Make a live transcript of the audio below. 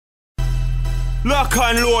Lock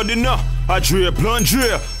and load, you know. A Dre, Blunt,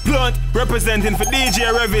 representing for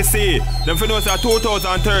DJ Revvy. Them for know it's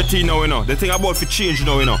 2013 now, you know. The thing about for change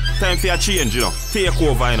now, you know. Time for a change, you know. Take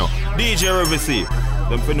over, you know. DJ Revvy.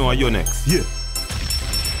 Them for know you next. Yeah.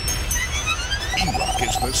 E-Rock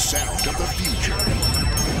is the sound of the future.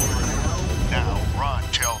 Now run,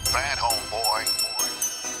 tell that homeboy.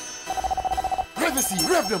 Revvy,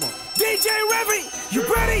 rev them up. DJ Revvy, you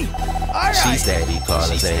ready? Right. She steady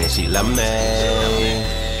calling saying she love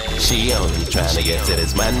me. She only trying to get to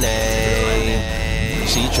this money.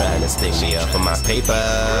 She trying to stick me up for my paper.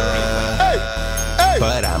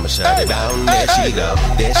 But I'ma shut it down. There she go,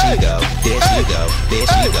 there she go, there she go, there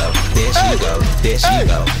she go, there she go, there she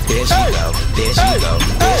go, there she go, there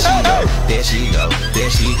she go, there she go, there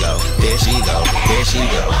she go, there she go, there she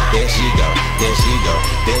go, there she go, there she go,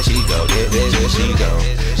 there she go, there she go,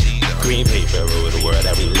 there she go. Green paper rule the world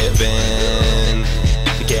that we live in.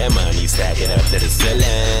 Get money stacking up to the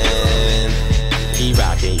ceiling. He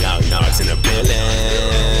rockin' young knocks in the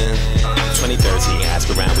building. 2013, ask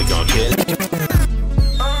around, we gon' kill it.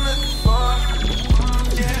 I'm looking for,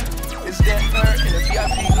 yeah, it's that her in the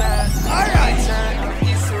B.B.P.D line. Alright, time,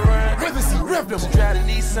 east around. Revvy, rev them up. She drive the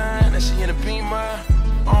Nissan, and she in a Beamer.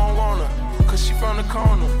 I don't want her, cause she from the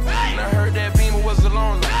corner. And I heard that Beamer was a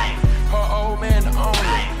loner. Her old man the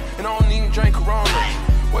owner. And I don't even drink Corona.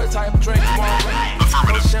 What type of drink you want?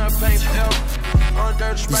 No champagne forever. On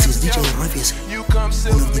dirt This is DJ Revvy's you come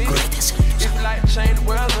sit one with of the me. greatest. If you like to change the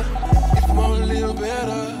weather, if you want to live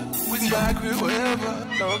better, we can buy a crib wherever.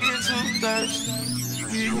 Don't get too thirsty.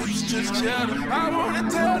 It's just jealous. I wanna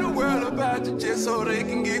tell the world about you just so they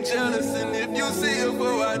can get jealous. And if you see her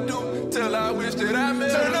before I do, tell her I wish that I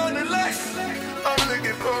met her. Turn on the lights. I'm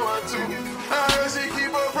looking for her too. I heard she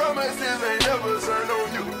keep her promises, ain't never turn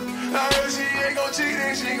on you. I heard she ain't gon' cheat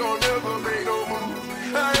and she gon' never make no move.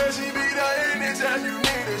 I heard she be there anytime you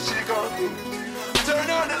need her, she gon' do. Turn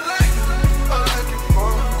on the lights. I'm looking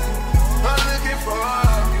for her. I'm looking for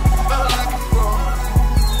her. I'm looking for her.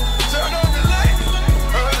 Turn on the lights.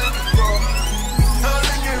 I'm looking for her. I'm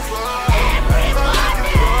looking for her. I'm looking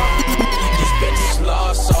for her. These bitches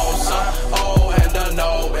lost souls, oh, and I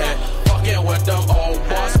know it. Fucking with them old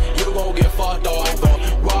boss, you gon' get fucked over.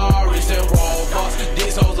 Rarries and Rovers,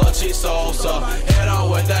 these hoes are cheap souls, hit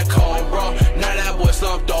on with that Cobra. Now that boy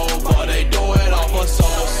slumped over, they do it off a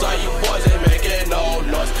soul. So you boys ain't making no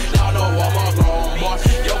noise. Y'all know I'm a grown boy,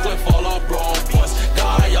 your clip full of robots.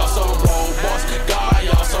 God, y'all some robots, God,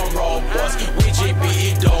 y'all some robots. We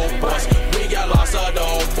GBE dope boys, we got lots of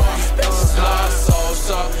dope boys. Bitches lost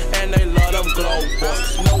souls, and they love them glow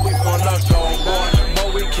boys. No, we from the glow boy,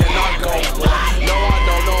 but we cannot go boy. No, I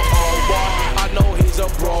don't know old boy, I know he's a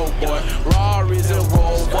bro boy. Rarries and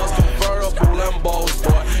Rovers, convertible Lambos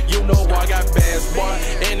boy. You know I got bands boy,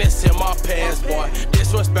 and it's in my pants boy.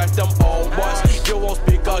 Disrespect them old boys, you won't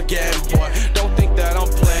speak again boy. Don't think that I'm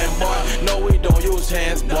playing boy. No, we don't use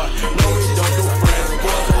hands boy. No, we don't do friends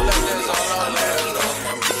boy.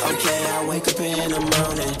 Okay, I wake up in the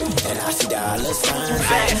morning and I see dollar signs.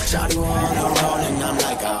 Shawty wanna roll and I'm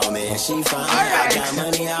like, oh man, she fine. I got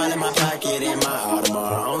money all in my pocket and my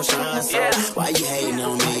Audemars on shine. So why you hating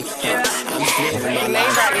on me? I'm just living my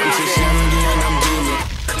life. I'm just young and I'm getting it.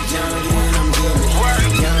 Young and I'm getting it.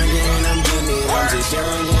 Young and I'm getting it. I'm just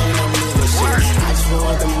young and I'm living shit. I just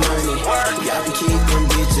want the money. Y'all can keep them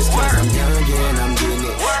bitches cause I'm young and I'm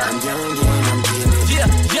getting it. I'm young and I'm getting it. Yeah,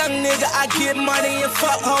 young nigga, I get money and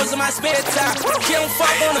fuck hoes in my spare time. She don't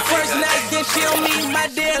fuck on the first night, then she don't meet my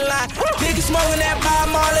deadline. Nigga smoking that Bob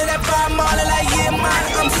Marley like yeah, mine.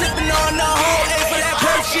 I'm sipping on the whole A for that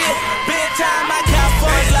perk shit. Bedtime, I got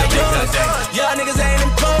funds like yours. Y'all niggas ain't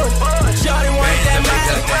important. Shorty want that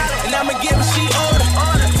money, and I'ma give her she older.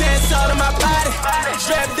 10 salt in my body,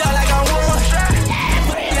 strapped up like I'm warm.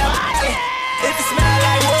 If it smell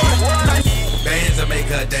like water. Bands will make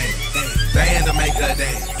her dance. Bands will make her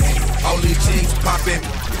dance. Only cheeks poppin',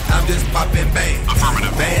 I'm just poppin' bands.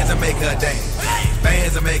 Bands will make her dance.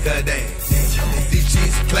 Bands will make her dance. These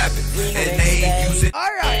cheeks clappin', and they ain't using.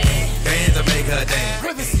 Alright. Bands will make her dance.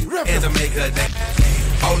 Bands will make her dance.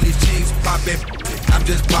 Only cheeks poppin', I'm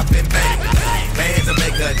just poppin' bands. Bands will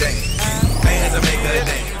make her dance. Bands will make her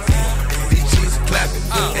dance. These cheeks clappin',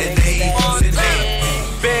 and they ain't using.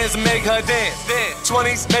 Bands make her dance,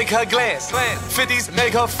 20s make her glance, 50s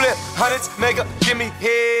make her flip, 100s make her give me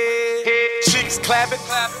head. Cheeks clapping,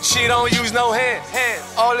 she don't use no hands.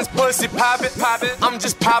 All this pussy popping, I'm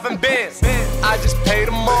just popping bands. I just paid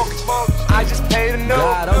a mortgage, I just paid a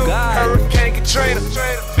note. Hurricane Katrina,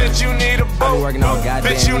 bitch you need a boat.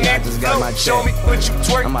 Bitch you need to float. Show me what you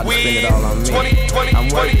twerk with. 20, 20,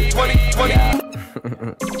 20, 20, 20.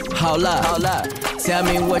 Hold up, tell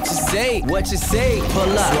me what you see,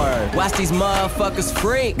 pull up, swerve. Watch these motherfuckers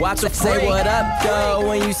freak, watch them say what up though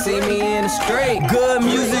when you see me in the street. Good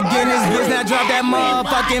music in this bitch, now drop that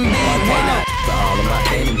motherfucking beat. For all of my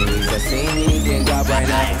enemies that see me getting guap right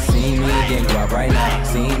now, see me getting guap right now,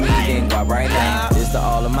 see me getting guap right now. This to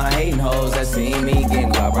all of my hating hoes that see me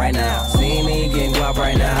getting guap right now, see me getting guap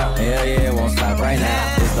right now. Hell yeah, won't stop right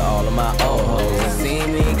now. This to all of my old hoes that see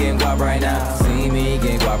me getting guap right now, see me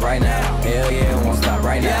getting guap right now. Hell yeah, won't stop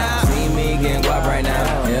right now. See me getting guap right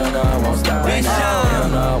now. Hell no, won't stop right now. Hell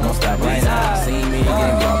no, won't stop right now. See me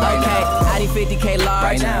getting guap right now. I need 50K large.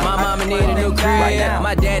 Right now. My mama need a new crib. Right.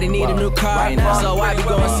 My daddy need a new car. Right. So I be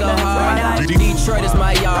going so hard. Detroit is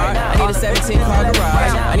my yard. I need a 17-car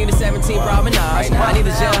garage. I need a 17 promenade. I need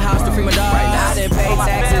a jailhouse to free my dog. I done pay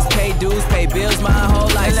taxes, pay dues, pay bills my whole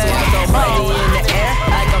life. So I throw money in the air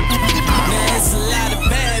like I'm. Man, it's a lot of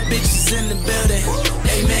bad bitches in the building.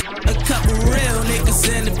 Amen. A couple real niggas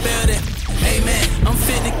in the building. Amen. I'm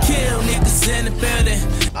fit to kill niggas in the building.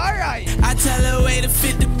 Alright. I tell her way to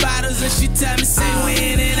 50 bottles and she tell me say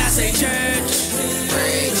when and I say church.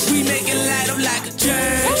 We make it light up like a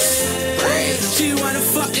church. She wanna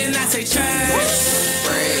fuck and I say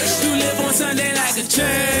church. You live on Sunday like a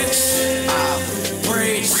church.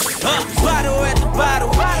 Bottle at the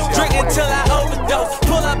bottle, drink until I overdose.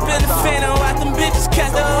 Pull up in the Phantom, watch them bitches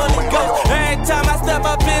catch the Holy Ghost. Every time I step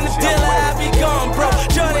up in the dealer, I be going broke.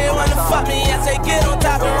 Jordan wanna fuck me, I say get on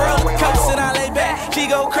top and roll the coast. And I lay back, she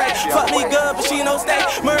go crazy. Fuck me good, but she no stay.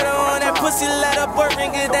 Murder on that pussy, let her work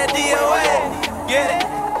and get that DOA. Get it?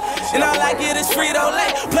 And all I get is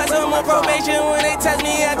Frito-Lay. Plus I'm on probation when they test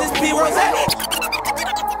me at this P-Rose. That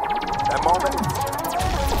moment.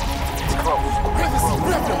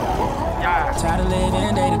 Try to live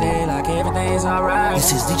in day to day like everything's alright.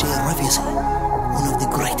 This is DJ Revvy, one of the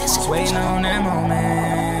greatest. Just waiting on that moment,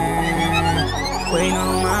 waiting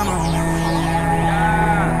on my moment,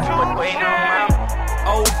 waiting on my.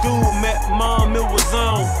 Old dude met mom, it was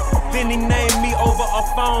on. Then he named me over a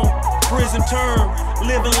phone. Prison term,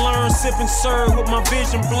 live and learn, sip and serve with my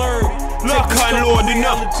vision blurred. Look, I Lord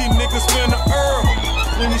enough. Niggas spin the herb.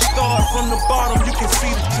 When you start from the bottom, you can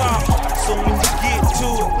see the top. So when you get to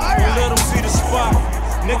it, you let them see the spot.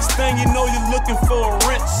 Next thing you know, you're looking for a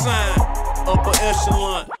rent sign. Upper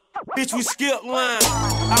echelon. Bitch, we skip line.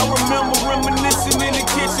 I remember reminiscing in the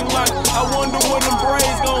kitchen like, I wonder when them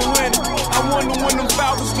Braves gon' win it. I wonder when them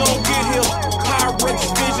Falcons gon' get here. Pyrex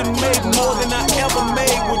Vision made more than I ever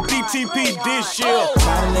made with B.B.P.D this year.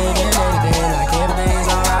 Try to live in day to day like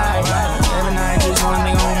everything's alright. Every night just one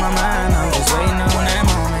thing on my mind. I'm just waiting on that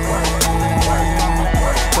moment,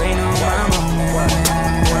 waiting on my moment.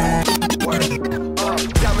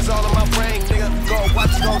 Diamonds all in my brain, nigga. Gold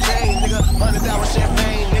watch, gold chain, nigga. $100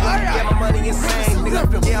 champagne, nigga. Yeah, my money insane, nigga.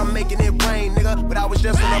 Yeah, I'm making it rain, nigga. But I was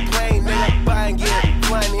just on a plane, nigga. Buying gear,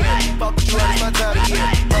 flying here. Fuck you, it's my time of year.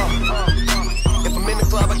 If I'm in the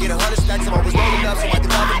club, I get 100 stacks. I'm always rolling up, so I can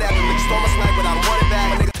cover that. The niggas stole my swag, but I don't want it back,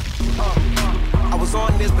 my nigga. I was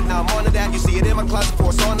on this, but now I'm on to that. You see it in my closet,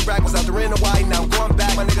 before it's on the rack. Was out there in Hawaii, now I'm going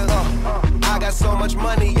back, my nigga. I got so much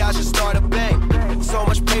money, I should start a bank. So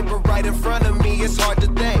much paper right in front of me, it's hard to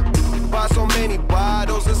think. Buy so many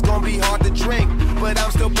bottles, it's gonna be hard to drink. But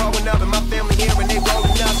I'm still growing up, and my family here, and they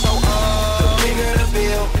rolling up. So the bigger the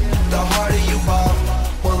bill, the harder you ball.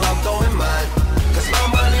 Well, I'm throwing mine, cause my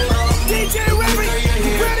money long. DJ Revvy,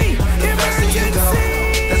 you ready?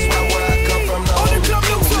 Emergency! That's why where I come from, no.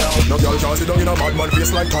 No girl can't sit down in a bad man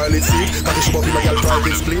face like toilet seat. Cocky she up in a girl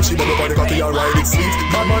private split. She bubble by the cocky and ride it sweet.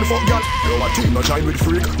 Bad man fuck girl. You know what team, no try with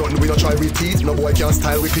freak. Nothing we no try with teeth. No boy can't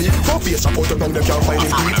style with cleat. Fuck face, chop out the tongue, them can't find him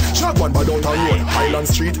deep. Shot one bad out on road, Highland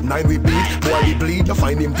Street. 9 we beat, boy we bleed, no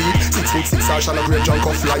find him deep. 6'6", Arshall a great junk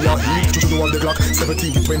of flyer heat. You know on the Glock,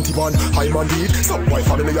 17 to 21, high man beat. Some boy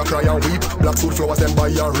family you cry and weep. Black suit flowers them buy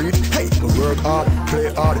and read. Hey, we work hard, play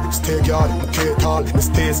hard, stay hard, play tall, me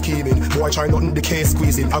stay scheming. Boy try nothing, the case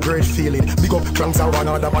squeezing, a great feeling. Big up cranks and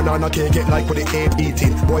banana can't get like what they ain't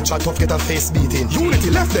eating. Boy chat tough, get a face beating.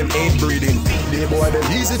 Unity left them ain't breathing. They boy them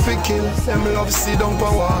easy for kill. Them love sit down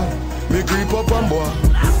for war. Me creep up and boy.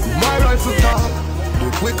 My rifle talk.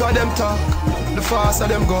 The quicker them talk, the faster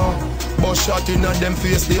them go. But shot in at them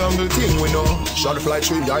face, the angle thing we know. Shot fly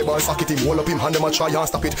through the eyeball socket him, hold up him hand them a try and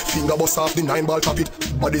stop it. Finger bust off the 9 ball top it.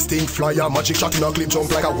 Body stink fly a magic shot in a clip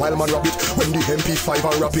jump like a wild man rabbit. When the MP5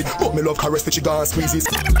 and rapid, but me love caress the chicken and squeeze it.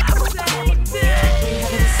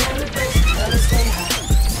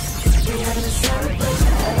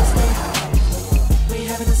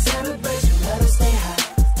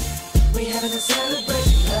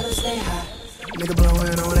 Nigga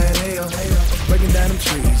blowing on that hell, breaking down them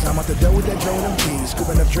trees. I'm out the door with that drone, them keys.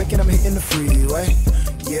 drinking, I'm hitting the freeway.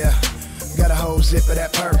 Yeah. Got a whole zip of that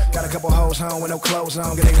perk. Got a couple hoes home with no clothes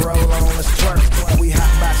on. Get they roll on, let's twerk. We hot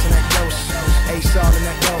boxing that ghost. Ace all in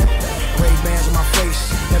that dope. Ray bands on my face.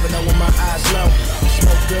 Never know when my eyes low.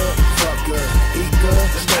 Smoke good, fuck good. Eat good,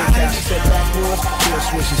 stay out. She said backwoods, kill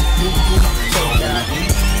switches. New key, take out.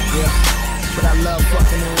 Yeah. But I love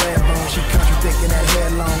fucking in red bone. She contradicting that hair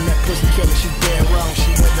long. That pussy killer, she dead wrong.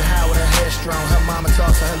 She went to Howard, her hair strong. Her mama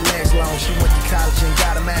tossed her legs long. She went to college and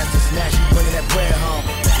got a master's. Now she bringing that bread home.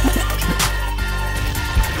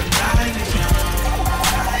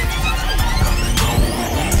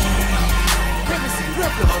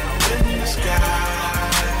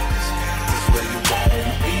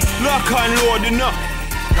 Lock and load enough.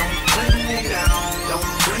 Don't bring me down, don't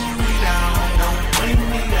bring me down, don't bring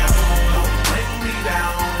me down, don't bring me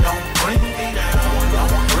down, don't bring me down,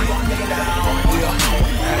 don't bring me down. Yeah.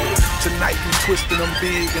 Tonight we twisting them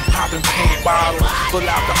big and popping pink bottles. Pull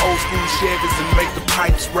out the old school Chevys and make the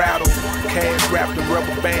pipes rattle. Cash wrapped in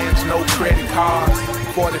rubber bands, no credit cards.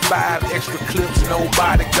 45 extra clips, no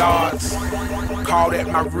bodyguards. Call that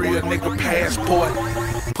my real nigga passport.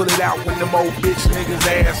 Pull it out when them old bitch niggas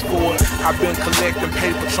ask for it. I've been collecting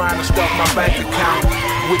paper, trying to stuff my bank account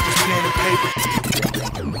with this pen and paper.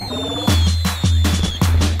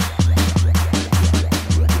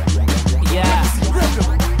 Yeah,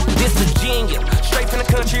 this Virginia, straight from the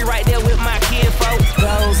country, right there with my kinfolk.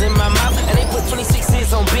 Goes in my mouth, and they put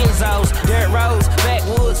 26s on benzos. Dirt roads,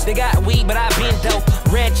 backwoods, they got weed, but I been dope.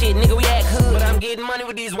 Ratchet, nigga, we act hood, but I'm getting money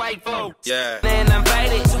with these white folks. Yeah. And I'm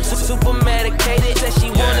faded, super medicated. Said she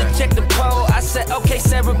wanna check the pole. I said, okay,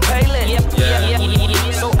 Sarah Palin. Yep,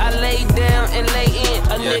 yeah. So I lay down and lay in.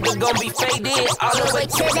 A nigga gon' be faded all the way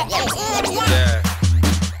to the end. Yeah.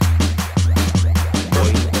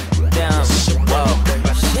 Down, whoa.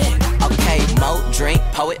 Shit. Okay, more drink,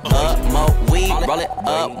 pour it up, more weed, roll it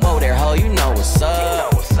up, more there, ho, you know what's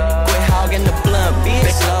up. Quit hogging the blunt,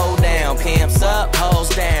 bitch. Slow down, pimps up, hoes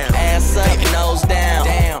down, ass up, nose down.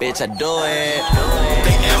 Damn, bitch, I do it.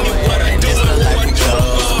 They ask me what I do, it's the life we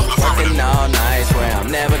chose. Working all night, swear I'm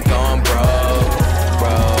never going broke,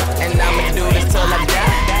 bro. And I'ma do this till I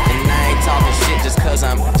die. And I ain't talking shit just cause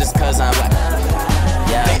I'm like,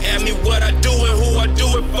 yeah. They ask me what I do and who I do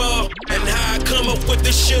it for, and how I come up with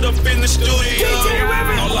this shit up in the studio.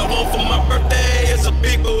 All I want for my birthday is a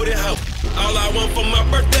big booty hoe. All I want for my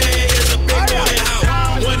birthday is a big booty hoe.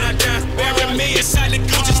 When I die, bury me inside the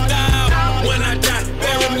Gucci style. When I die,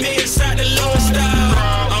 bury me inside the Louis style.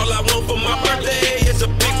 All I want for my birthday is a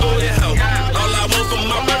big booty hoe. All I want for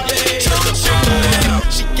my birthday is a big booty hoe.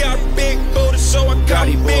 She got a big booty, so I got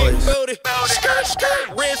a big booty. Skirt, skirt,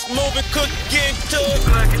 wrist moving, cook, get to it.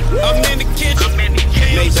 I'm in the kitchen,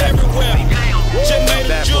 names everywhere.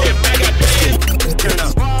 Jamaica jewelry, I got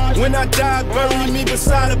the When I die, bury me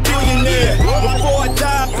beside a billionaire. Before I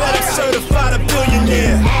die, bet I'm certified a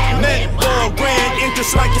billionaire. Met ball, grand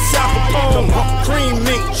interest like it's South Capone. Cream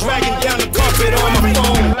mink, dragging down the carpet on my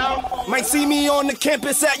phone. Might see me on the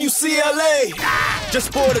campus at UCLA.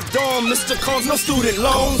 Just bought a dorm, Mr. Combs, no student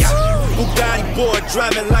loans. Bugatti boy,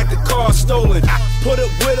 driving like the car stolen. Put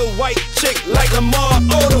up with a white chick like Lamar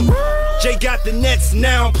Odom. Jay got the Nets,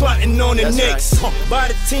 now I'm plotting on the Knicks. Buy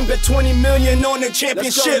the team, bet 20 million on the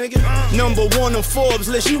championship. Number one on Forbes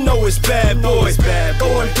list, you know it's bad boy.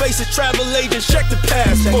 Going places, travel agents, check the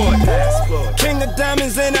passport. King of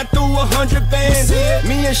diamonds, and I threw 100 bands.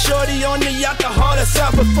 Me and Shorty on the yacht, the heart of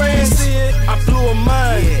South of France. I blew her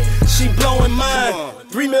mind, she blowing mine.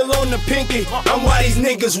 3 mil on the pinky, I'm why these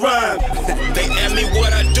niggas rhyme. They ask me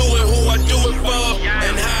what I do and who I do it for,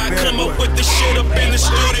 and how I come up with this shit up in the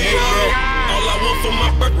studio. All I want for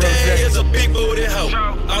my birthday is a big booty hoe.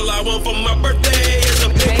 All I want for my birthday is a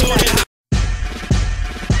big booty hoe.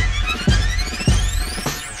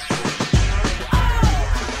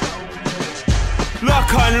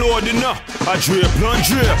 Lock and load enough. A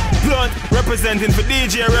blunt, representing for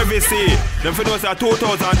DJ Revvy. Them for those are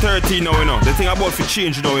 2013 now, you know. The thing about for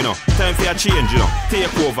change now, you know. Time for a change, you know.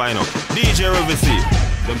 Take over, you know. DJ Revvy.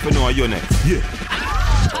 Them for know you next. Yeah.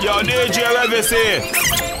 Yo, DJ Revvy.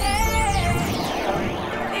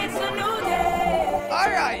 It's a new day.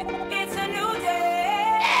 Alright. It's a new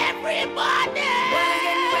day. Everybody.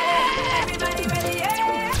 Everybody ready,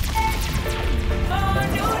 yeah. For a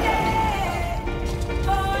new day.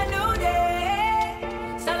 For a new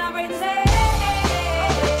day. Celebrate today.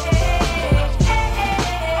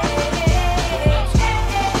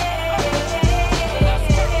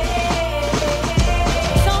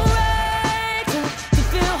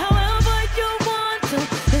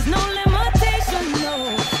 There's no limitation, no.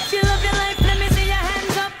 Fill up your life, let me see your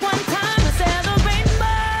hands up one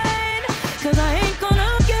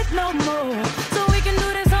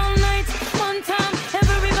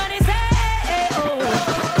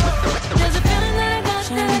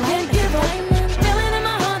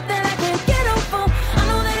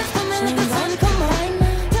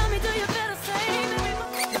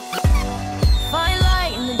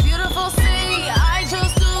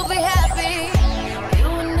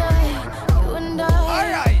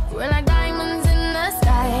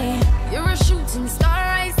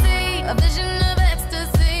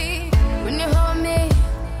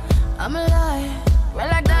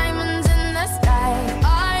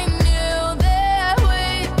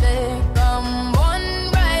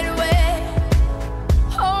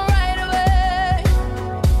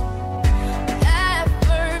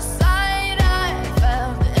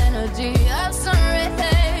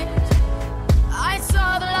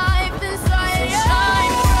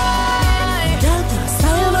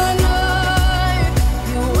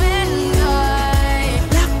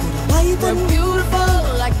We're beautiful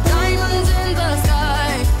like diamonds in the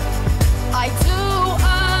sky. I do,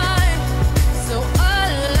 so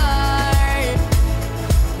alive.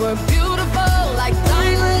 We're beautiful like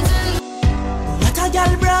diamonds in. What a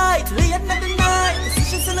girl bright, late in the night.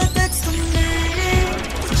 She's in a text to me.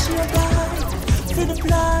 She a guy, feel the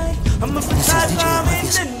fly. I'm a fly in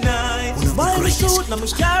the night. Why we shoot, now me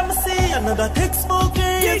can't see another text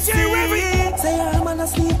smoking. DJ Revvy. Say I'm on a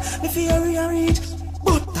sleep, me feel rearrange.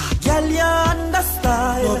 But that girl you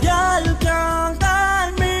understand. No girl can't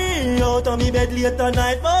call me out of me bed late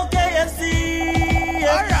tonight for KFC.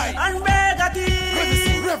 Alright. And mega tea.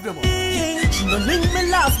 She no link me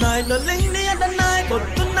last night, no link the other night.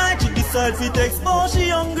 But tonight she decides to text more, she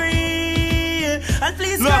hungry. And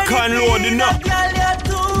please lock and load enough. Girl you're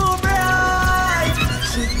too bright.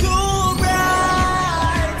 She too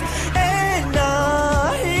bright. And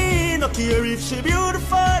I no care if she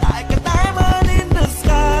beautiful like a diamond in the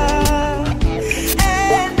sky.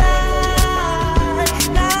 And I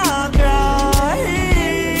not cry.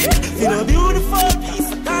 You know beautiful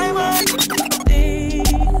piece of diamond.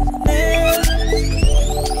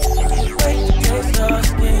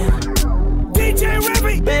 DJ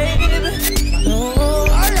Revvy, baby.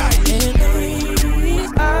 Alright. In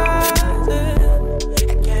these eyes,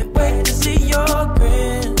 I can't wait to see your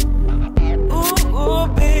grin. Ooh,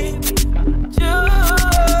 baby,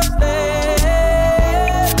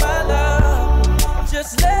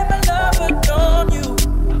 just let my love adorn you.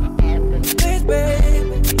 Please,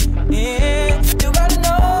 baby, yeah, you gotta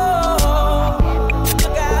know,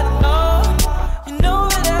 you know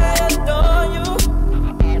that I adore you.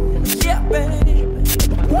 Yeah, baby.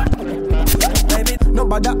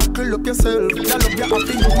 Nobody could look yourself. I love you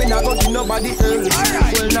happy, you me not go give nobody else.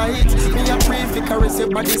 Well night, me a pray for caress your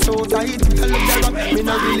body so tight. I love you rock, me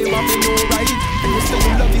not really want to know right. And you say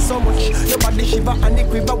you love it so much, your body shiver and it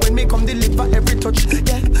quiver when me come deliver every touch.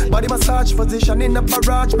 Yeah, body massage position in a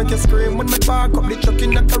barrage, make you scream when me park up the truck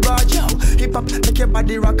in the garage. Yo, hip hop make your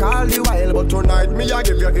body rock all the while, but tonight me I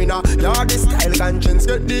give you in a yard style conscience.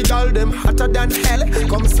 Get the girl them hotter than hell.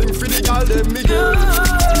 Come sing for the girl them me girl.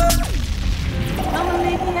 I'ma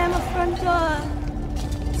meet you at my front door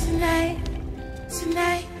tonight,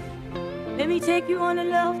 tonight. Let me take you on a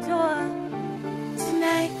love tour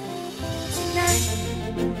tonight, tonight.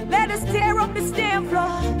 Let us tear up the damn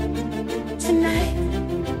floor tonight,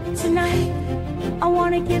 tonight. I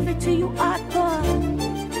wanna give it to you hardcore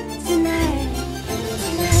tonight,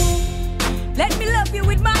 tonight. Let me love you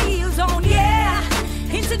with my heels on, yeah.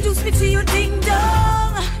 Introduce me to your ding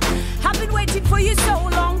dong. I've been waiting for you so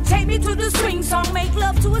long. Take me to the swing song, make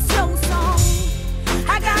love to a slow song.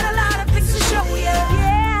 I got a lot of things to show you.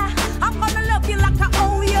 Yeah, I'm gonna love you like I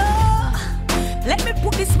owe you. Let me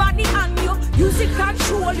put this body on you. Music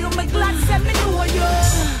control you, make glad send me know you.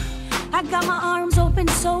 I got my arms open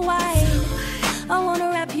so wide. I wanna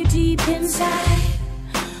wrap you deep inside.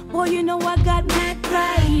 Boy, you know I got mad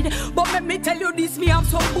pride. But let me tell you this, me I'm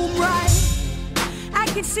so boom right. I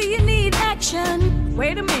can see you need action.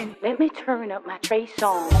 Wait a minute, let me turn up my Trace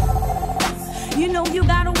on. You know you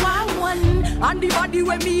got a wild one. On the body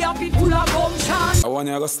when me have it full of gumption. I want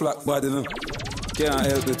you to go slack body now. Can't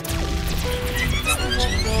help it.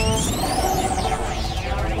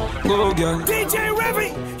 Go girl. DJ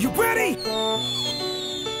Revvy, you ready?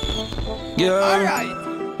 Girl, alright.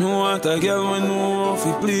 You want a girl when you want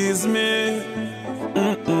to please me.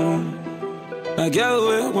 A girl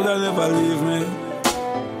would never leave me.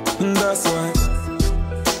 That's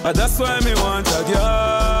why me want a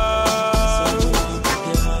girl.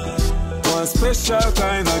 One special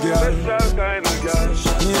kind of girl.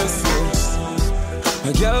 Yes, yes. A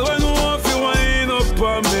girl when you want to wind up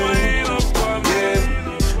on me.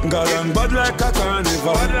 Girl, I'm bad like a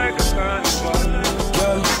carnival.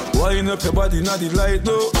 Girl, wind up your body, not the light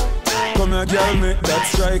though. Come here, girl, make that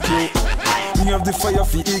strike you. Me have the fire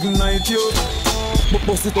to ignite you. But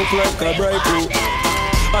bust it up like a bright blue.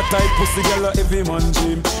 A tight pussy girl a every man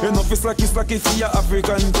dream. Enough is like for your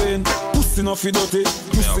African queen. Pussy no fi dirty,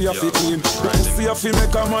 pussy a fi clean. The pussy a fi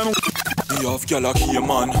make a man. Me off gyal a key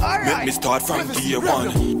man. Make me start from day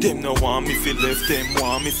one. Them no want me fi left, them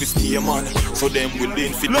want me fi stay man. So them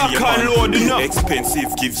willing fi pay man.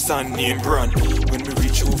 Expensive gifts and name brand. When we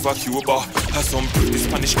reach over Cuba, have some pretty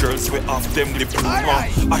Spanish girls we off them lip rumor.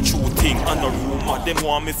 A true thing and a rumor. Them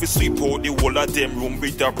want me fi sweep out the whole of them room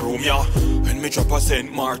with a broom, yeah. When me drop a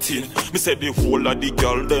St. Martin, me said the whole of the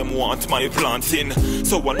girl them want my planting.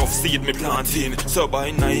 So enough seed me planting. So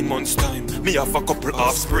by 9 months time, me have a couple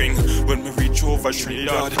offspring. When me reach over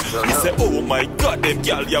Trinidad, me say oh my God, them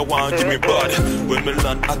girl ya want give me bad. When me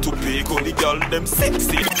land at Tobago, the girl them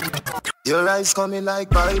sexy. Your eyes coming like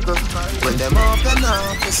Bible. When them open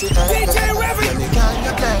up, you see heaven. Let me kind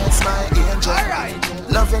of bless my angel.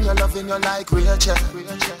 Loving you like Rachel.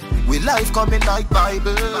 With life coming like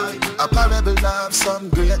Bible. A parable of some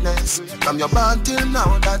greatness. From your born till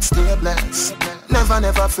now, that's still blessed. Never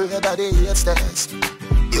afraid of the hate test.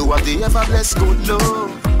 You have the ever blessed good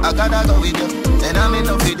love. I gotta go with you, and I'm in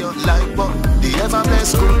love with you like what? The ever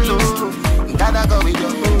blessed good love. Gotta go with you,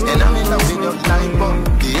 and I'm in love with you like what?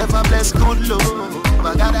 The ever blessed good love.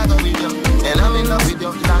 I gotta go with you, and I'm in love with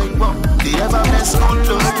you like what? The ever blessed good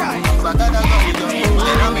love. I gotta go with you,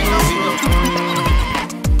 and I'm in love with you.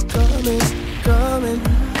 Coming.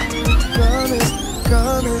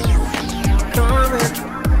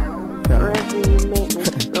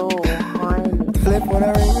 Telephone a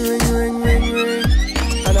ring,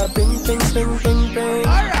 and a ping.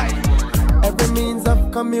 Alright. Every means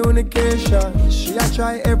of communication, she a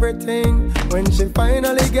try everything. When she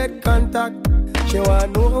finally get contact, she wanna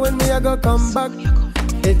know when me a go come back.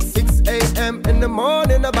 It's 6 a.m. in the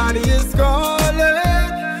morning, the body is calling,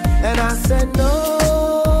 and I said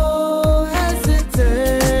no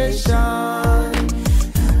hesitation.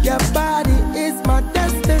 Your body is my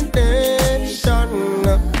destination.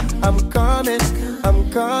 I'm coming.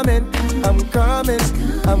 Alright.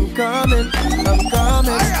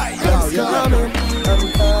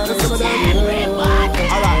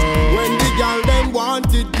 When the girl them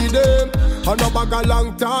wanted to them, and a bag of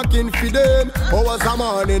long talking for them. Hours a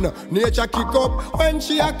morning, nature kick up when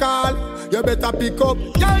she a call. You better pick up.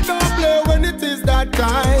 Girl, don't play when it is that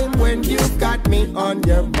time. When you got me on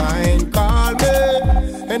your mind, call me,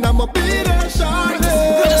 and I'ma be there shortly.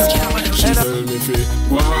 She tell me fi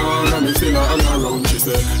one, and me still a hang around. She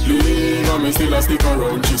said leave, and me still a stick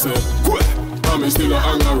around. She said quit, and me still a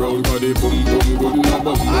hang around. Body boom good no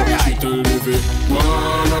bum. She tell me fi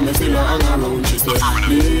one, and me still a hang around. She said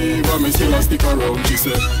leave, and me still a stick around. She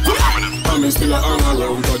said and me still a hang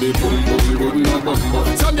around. Body boom good no bum.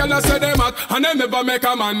 Some gyal say them hot and them never make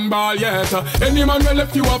a man ball yet. Any man will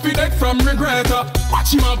left you off with dead from regret.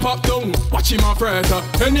 Watch him a pop down, watch him a fret.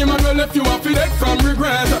 Any man will left you off with dead from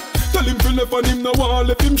regret. Tell him to left on him no wall,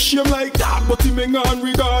 let him shame like that. But him hang on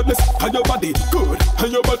regardless. And your body good,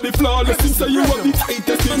 and your body flawless. Him say you are the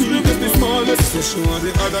tightest, the neatest, the smallest. So she want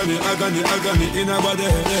the agony in her body.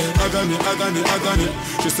 Agony.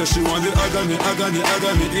 She says she want the agony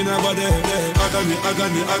in her body.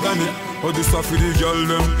 Agony. Oh, this stuff with the girl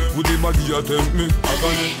them, with the body you tempt me.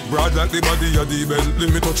 Agony. Broad like the body of the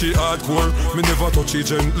Bentley. Me touch it hardcore, me never touch it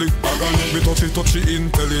gently. Agony. Me touch it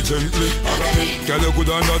intelligently. Agony. Girl you good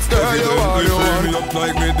and that's evidently. Free me up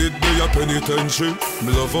like me did the penitentiary.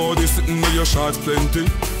 Me love all this sitting with your shots plenty.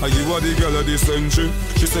 And you are the girl of the century.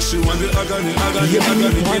 She says she want the agony in her body.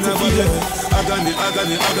 Agony.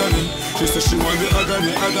 She says she want the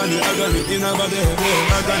agony in her body.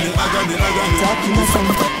 Agony.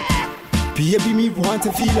 Baby, me want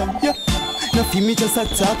to feel them, yeah. Now feel me just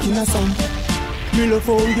attacking a song. Me love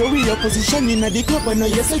how you wear your position in the club, and now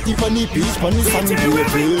you set it on the beach, on the sand,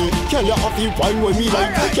 baby. Girl, you have to wine with me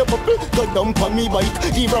like your puppy, go down on me bike.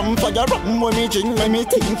 The rum for your rum with me gin, let me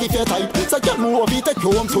think if you're tight. So you move it, take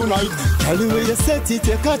you home tonight. Girl, the way you set it,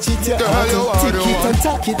 you catch it, you take it and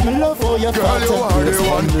tack it. Me love how you fat.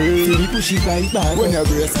 Feel me push it right back when you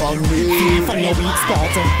brace for me. Feel from your weak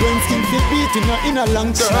spot. When skin fit beat, you know in a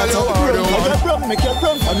long shot. Run, make your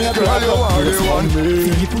run for me a block. Feel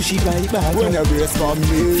me push it right back when you brace for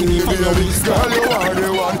me. Girl, you are the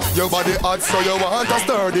one. Your body hot, so you want a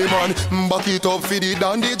sturdy man. Back it up, feed it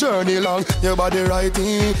down the journey long. Your body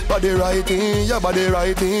righty, your body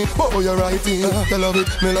righty. Oh, you're righty. You love it,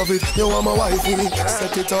 me love it. You want my wifey.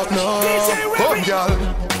 Set it up now. Come, girl.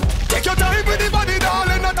 Take your time with the body,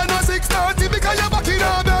 darling. Not another 6:30 because you're back in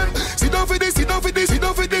our bed. Sit down for this, sit down for the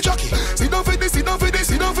jockey. Sit down for this, sit down for the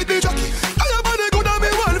jockey. And your body good and me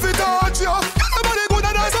want to touch you. Your body good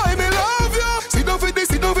and that's why me love you. Sit down for this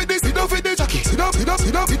jockey. Sit down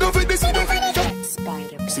for this jockey.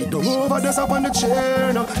 Sit down over there up on the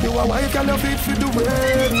chair now. You are wife and you fit for the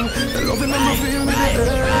wedding. The love and me feel me the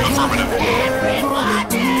air.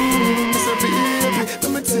 So baby,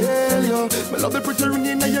 let me tell you, me love the pretty ring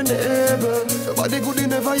in your neighbor. Your body good, you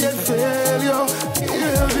never yet fail you.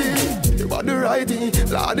 Baby, you body righty,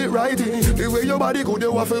 lady righty. The way your body good,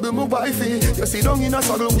 you want to be my wifey. You sit down in a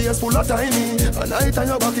salon, days full of timey. A night and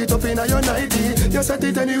you back it up in your nighty. You set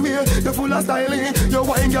it anywhere, you full of styling. You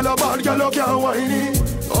wine, girl, you bad, girl, you can't whiny.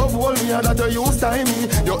 Love hold me and that you use timey.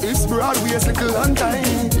 Your hips broad, waist little and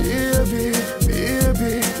tiny.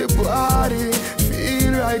 Baby, the body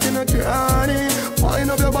feel right in a cranny. Wind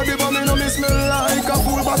up your body, but me no miss me like a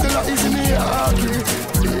full bottle of easy me hockey.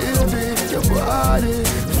 Baby, your body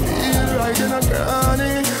feel like in a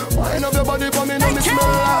granny. Wind up your body for me, now me smell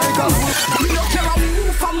like a. Me no care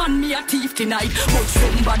who for man me a thief tonight, but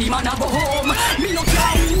somebody man a go home. Me no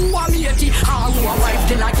care who a matey or who a wife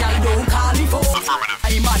till a girl don't call me for.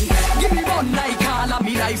 Hey man, give me one like all of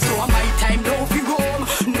me life, so my time don't fi roam.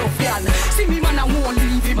 No girl, see me man I won't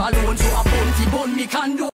leave him alone, so a bun me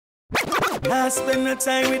can do. I spend no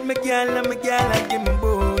time with my girl and my girl I give me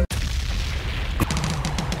bone.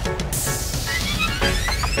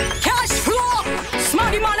 Cash flow,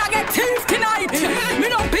 smarty man I get thief tonight. Me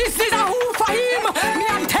no business a who for him, me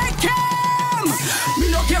a take him.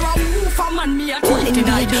 Me no care who for man me a thief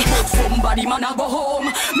tonight, but somebody man a go home.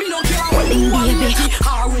 Me no care who a lady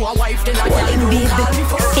or who a wife till a girl don't call me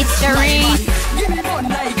for. It's Sheree. Give me one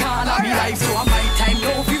like all of me life, so my time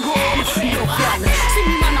don't fi roam. No girl, see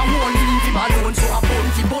me man I won't leave him alone, so a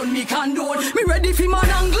bun me can do. Me ready fi man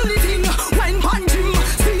angle the thing, wine punch him,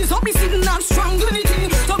 squeeze up the sitting and strangle the thing.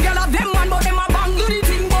 Some girl have them man, but them a bangle the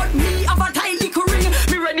thing. But me have a tight little ring.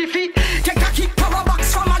 Me ready fi take a kick or a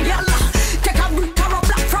box from a girl, take a brick or a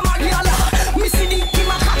block from a girl. Me see the him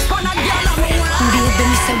a catch from a girl. Baby,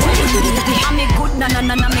 me say what you do? I'm a good na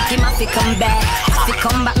make him a fi come back. Fi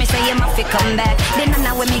come back, me say him a fi come back. Then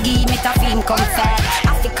now when me give me ta film come fat.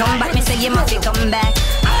 I fi come back, me say him a fi come back.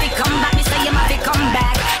 I fi come back, me say him a fi come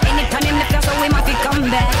back. Anytime him left, so him a fi come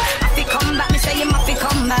back. I fi come back, me say him a fi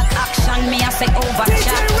come back. Action, me I say over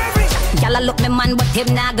chat. Y'all look me man, but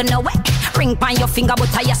him not gonna wet. Ring pan your finger,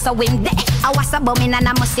 but I saw him there. I was a bumming and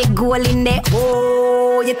I must say goal in there.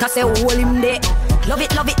 Oh, you can say hole in there. Love it,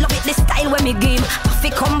 the style when me game. I fi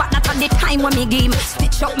come back, not at the time when me game.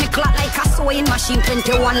 Stitch up me clock like a sewing machine.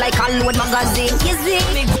 21 like a load magazine. You see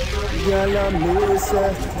me? Girl, I miss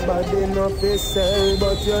it, body no fi sell,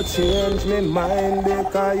 but you change me mind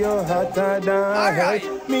because you hotter than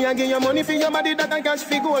hell. Me a give you money for your body that I cash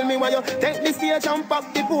fi gold. Me while you take the stage and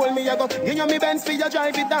pop the pool. Me a go give you me Benz for you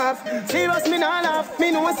drive it off. Serious me nah laugh.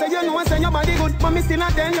 Me know say you know say your body good, but me still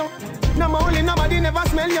a tell you. No more only nobody never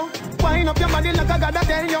smell you. Wind up your body like I gotta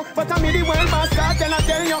tell you. But I'm the world boss, I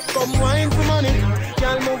tell you. Come wine for money.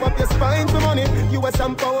 Can't move up your spine for money. You a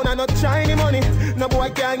some pound and not shiny money. No boy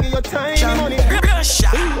can't give you tiny money. Russia,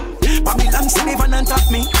 Babylon see me van and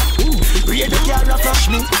tap me. Read the car flash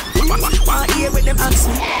me. Want hear with them ask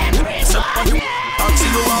me. So ask you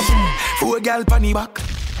up. 4 gal panny back.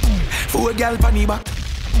 4 gal panny back.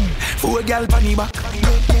 4 gal panny back.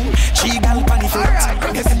 She gal panny flat.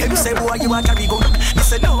 Them say boy you a carry gun. Me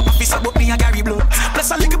say no officer but me a carry blood. Plus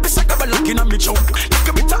a little bit of double looking on me choke.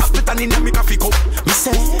 Little bit of split and in me coffee cup. Me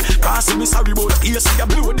say pass me sorry but here see a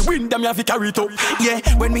blow the wind them you have to carry it up. Yeah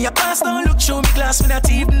when me a pass don't look show me glass. Me not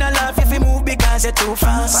even a laugh if you move because you're too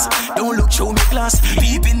fast. Don't look show me glass.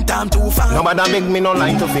 Peeping time too fast. Nobody make me no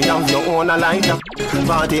light to fi have your own a lighter.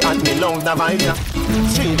 Party at me love the vibe.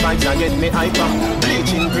 Street vibes a get me hyper.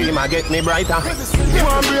 Bleaching cream a get me brighter. You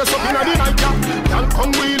want brace up inna the night, yeah. Can't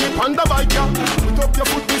come wheel it on the bike, yeah. Put up your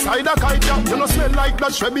foot beside a kite, yeah. You no smell like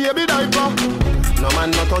that Revvy baby diaper. No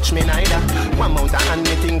man no touch me neither. One mouth and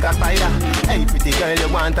me think a spider. Hey pretty girl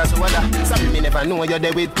you want a soda. Sorry me never know you're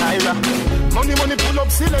there with Tyra. Money pull up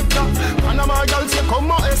selector. Panama girl say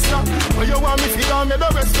come on extra. When you want me figure me the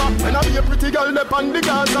rest up. When I be a pretty girl up on the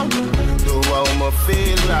Gaza. Do how me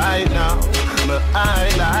feel right now. My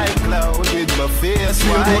eye like cloud with my face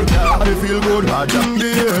white now. I feel good,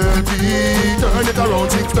 B.B.P.D. Turn it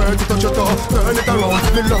around, 6:30, touch your toe. Turn it around,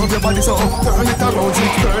 me love your body so. Turn it around,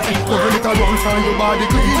 6:30, turn it around, find your body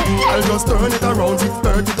clean. I'll just turn it around,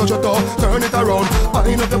 6:30, touch your toe. Turn it around,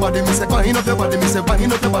 wind up your body, me say, wind up your body, me say,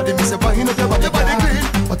 wind up your body, me say, wind up your body clean.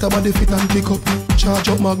 What a body fit and pick up. Charge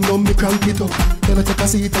up Magnum, me crank it up. Tell her take a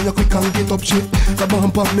seat and you quick and get up shit. The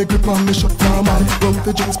bump up, me grip on me shut down man. Run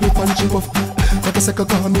the drinks, me punch chip off. Like a second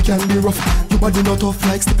car, me can be rough. Your body not tough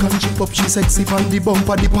like stick and chip up. She sexy pan the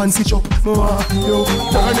bumper, the panty chop. Yo,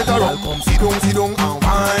 turn it around. Come sit down and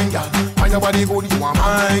wine, yeah. Find your body good, you want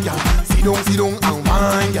mine, yeah. Sit down and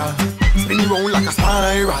wine, yeah. Spin it round like a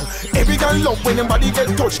spiral. Every girl love when them body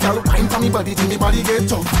get touched. Girl, wine for me body till me body get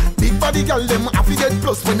tough. Big body girl, them have to get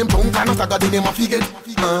plus. When them drunk and a stagger, then them have to get.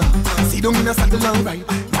 Sit down in a saddle and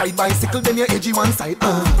ride bicycle, then you edgy one side.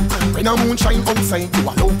 When a moonshine outside, you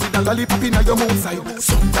are love with a lollipop in your mouth side.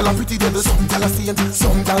 Some girl a pretty devil, some girl a saint,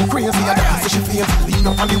 some girl crazy and dance she faint. Lean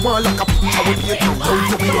up on the wall like a picture with paint. Round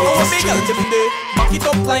your window, just straight. Back it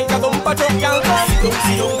up like a dumper truck, girl.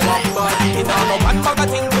 Sit down, one body. It all no bad bag of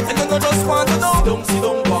thing, pretend you no just want to know. Sit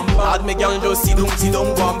down, one bad. Hard me girl just sit down,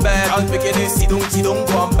 one bad. All bikini, sit down,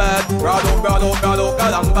 one bad. Brado,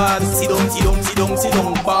 girl I'm bad. Sit down,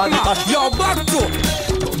 bad. Yo, back to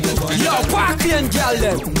yo, party and girl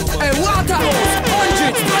them. Hey, Waterhouse,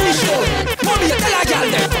 100, Spanish Road. Mommy, you tell a girl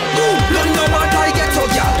them. Boom. Nothing no bad like ghetto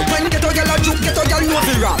girl. When ghetto girl a juke, ghetto girl no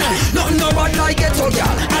fi rap. Nothing no bad like ghetto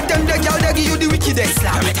girl. And them the girl they give you the wickedest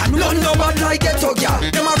slam. Nothing no bad like ghetto girl.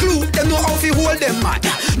 Them a glue, them know how fi hold them man.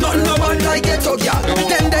 Nothing no bad like ghetto girl.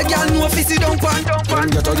 Them the girl know fi sit down pan. When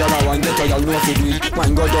ghetto girl a wine, ghetto girl know fi do it.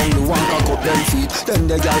 Man go down the one cock up them feet. Them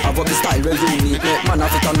the girl have up the style where unique. Make man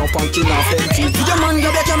have it turn up and kill off them feet. Your man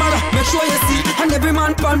grab your camera, make sure you see. And every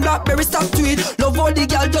man pan Blackberry stop to it. Love all the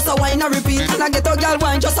girl just a wine and repeat. And I ghetto girl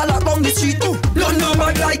wine just a lock down the street. Nothing no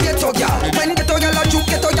bad like ghetto girl. When ghetto girl a juke,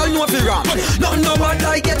 ghetto girl know fi rap. Nothing no bad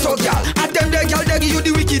like ghetto girl. And them the girl they give you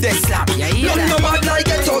the wickedest slam. Nothing no bad like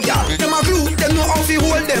ghetto girl. Them a glue, them know how fi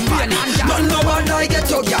hold them man. Nothing no bad like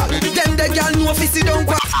ghetto girl. Them the girl know fi sit down.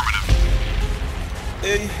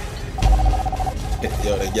 Hey.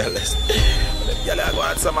 Yo, the girl is. The girl I go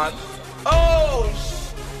at some man. Oh.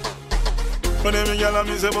 When them girl a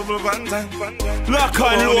miss a bubble one time. Lock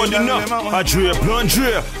and load enough. A Dre, blunt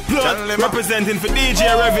representing for DJ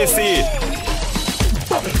Revvy.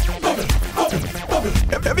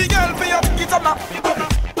 Every girl for your get up now.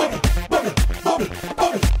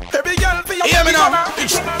 Every girl for your hear me now.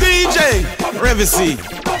 It's DJ Revvy.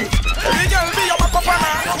 Every girl for your back up now.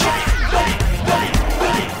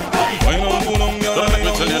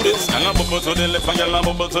 Gyal a bubble to the left and gyal a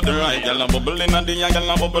bubble to the right. Gyal a bubble in a day and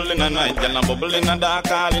gyal a bubble in a night. Gyal a bubble in a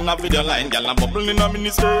dark all in a video line. Gyal a bubble in a mini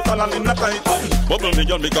skirt all in a tight. Bubble me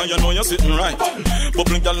gyal because you know you're sitting right.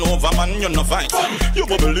 Bubble gyal over man you no fight. You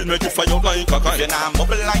bubble it make you fire out like a kite. You nah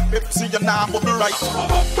bubble like Pepsi, you nah bubble right.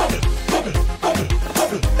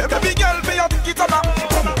 Every girl for your ticket on now.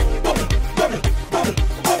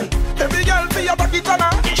 Every girl for your back it on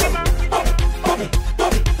now.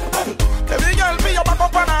 Every girl be your back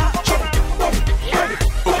up on her.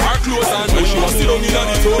 Her clothes and when she was still on in the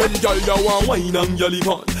tone. Them gyal ya want wine and gyal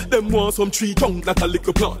on. Them want some tree tongue that a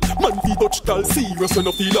little plant. Man fi touch girl serious when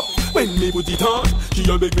no feel up. When me put it on, she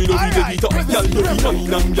a beg me no be take it up. Gyal you be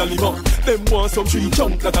wine and gyal on. Them want some tree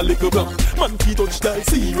tongue that a little plant. Man fi touch girl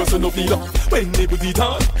serious when no feel up. When me put it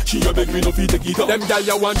on, she a beg me no fi take it up. Them gyal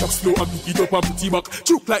ya want just slow and pick it up and put it back.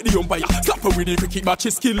 Choke like the umpire, slap her with the cricket bat.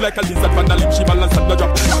 She skill like a lizard from the lip. She balance and the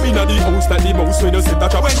drop. Inna the house like the mouse when you set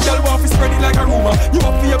that trap. When girl want fi spread it like a rumor, you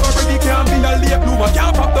a favor ready can't be a late bloomer.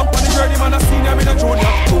 Can't pop down on the journey man a senior in a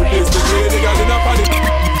junior. Two days to play the girl in a panic.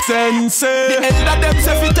 Sensei. The end of them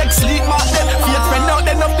say fi take sleep mark them. Fake friend out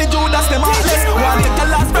then up the Judas them heartless. Want take a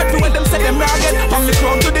last breath when them say them ragged. From the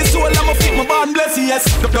crown to the soul I'ma fit my band bless. Yes,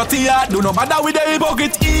 the dirty heart do no bother with the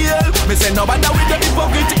hypocrite heel. Me say no bother with the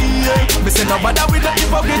hypocrite heel. Me say no bother with the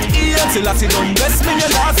hypocrite heel. Till I see don't bless me you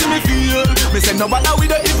not see me feel. Me say no bother with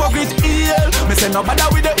the hypocrite heel. Me say no bother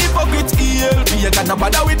with the hypocrite heel. Me ain't got no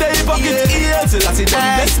bother with the hypocrite heel. Till I see don't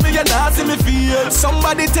bless me you not see me feel.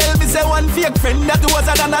 Somebody tell me say one fake friend that was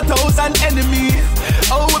than 1,000 enemies.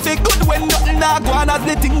 Oh, if it good when nothing not go on as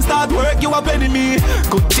the things start work, you a penny me.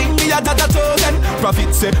 Good thing me a token.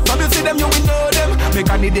 Profit say, from you see them, you will know them. Make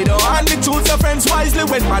a need it and me choose your friends wisely.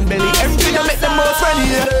 When man belly empty, you make them more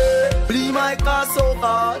friendly. Bleed my car so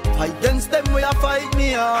hard. Fight against them, we a fight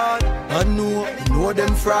me hard. I know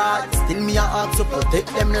them fraud. Still me a ask to protect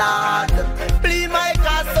them lad. Bleed my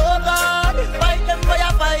car so hard. Fight them, we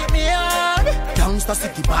a fight me hard. Gangsta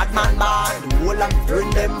city bad man bad. The whole and turn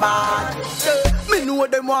them bad. Me know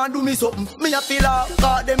them want do me something. Me a feel like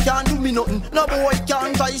God them can't do me nothing. No boy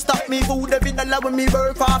can't try stop me. Food every dollar when me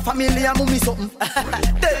work for family and move me something.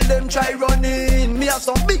 Tell them try running. Me have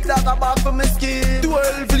some big dog a back for me skin.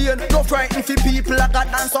 12 lane, no frightened for people. I got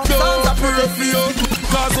dance some songs that protect me.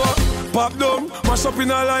 Cause what? Pop them, mash up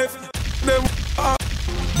in our life. Them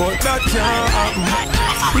but that can't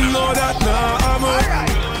happen. No that nah happen.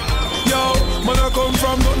 Yo, man I come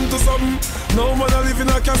from nothing to something. No man I live in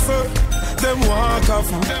a castle. Them walk off,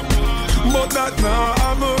 but that nah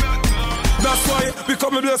happen. That's why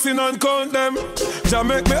become a blessing and count them. Jah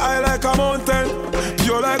make me high like a mountain,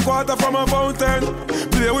 pure like water from a fountain.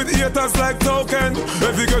 Play with haters like token.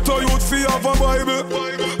 Every ghetto youth feel have a Bible.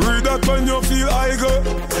 Read that when you feel idle.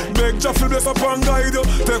 Beg Jah fi bless up and guide you.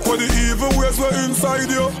 Take what the evil ways were inside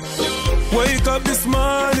you. Wake up this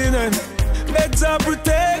morning and beg Jah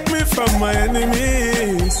protect me from my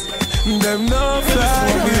enemies. Them no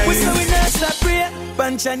fly. We say we not stop pray.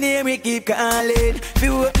 Punch your name we keep calling. Fi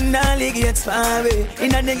open all the gates far away.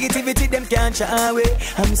 In a negativity them can't shy away.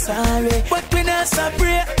 I'm sorry, but we not stop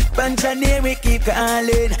pray. Punch your name we keep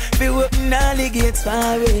calling. Fi open all the gates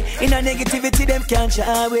far away. In a negativity them can't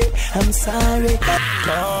shy away. I'm sorry.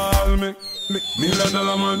 Call me, $1 million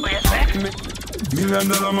man. $1 million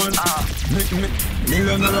man. $1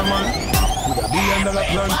 million man. With a $1 billion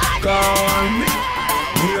plan. Call me.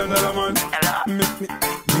 $1 million man, $1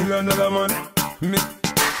 million man,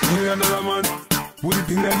 $1 $1 million man with a $1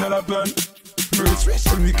 billion plan. Rich,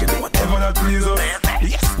 and we can do whatever that pleases us.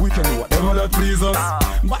 Yes, we can do whatever that pleases us.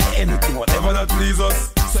 Buy anything, whatever that pleases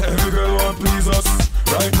us. So every girl want please us.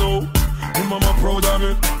 Right now, my mama proud of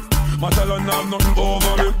me. My talent have nothing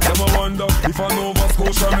over me. Them I wonder if I know Nova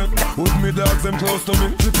Scotia me. With me dogs, them close to me.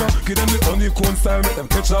 Give them the honeycomb style, make them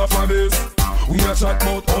catch off my base. We a chat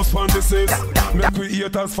about house fantasies. Make we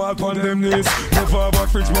haters fall on them knees. Never have a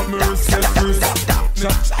fridge, but me wrist get free. $1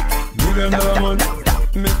 million man.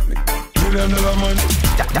 $1 million man.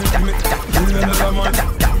 $1 million man.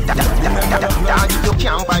 You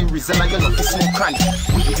can't buy Rizal and you love to smoke cranny.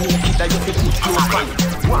 We do kid that you can put close funny.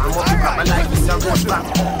 Warm up the grabber like this and rush back.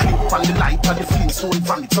 Clip on the light and the flame soul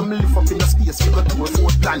vomit. So me lift up in the space, we go to a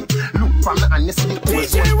fourth planet. Look from me and you see the whole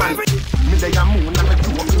soul panic. Me lay a moon and me do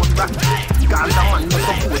a fourth back. Girl the man no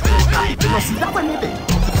support no happy. You know see that when me there,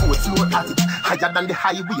 the fourth floor at it. Higher than the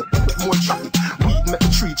highway, more traffic. Weed make the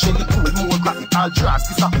tree cherry cool, more graphic. All draws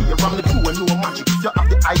disappear from the pool, no magic. If you have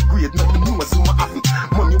the high grade, make me know so my happy.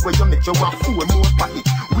 Money where you make you want four more pocket.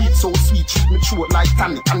 Weed so sweet, treat me throat like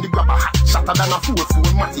tonic. And the grabber hot, shatter than a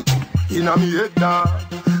 4-4 matic. Inna me head dog,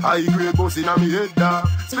 high grade boss inna me head dog.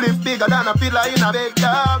 Split bigger than a pillar in a bed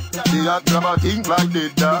dog. The hot grabber think like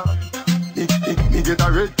dead dog. Me get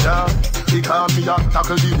a red dog. They call me a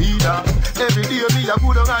tackle the weed dog. Every day me a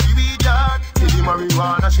good on the weed dog. See the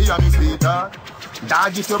marijuana, she a me sweet dog.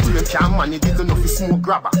 Dog, if your brain can't manage it enough, you smoke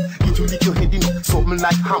grabber. It will lick your head in something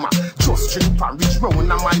like hammer. Just drink porridge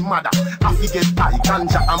round on my mother. I forget high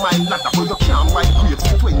ganja on my ladder. But you can't buy grapes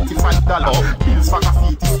for $25. Pills for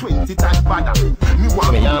coffee is 20 times badder. Me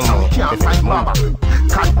want me and we can't find baba.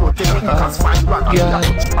 Can't go take it because find ragga.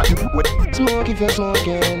 Smoke if you're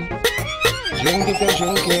smoking. Drink if you're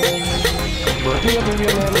drinking. But never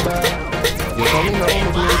remember, you're coming home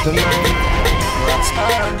with me tonight.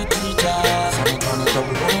 Rockstar on the teacher, so we turn it up,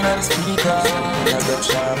 we bring out the speaker. Like them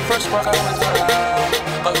sharp, first part always for life,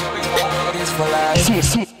 but we want it for life.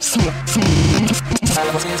 All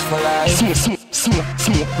of us is for life.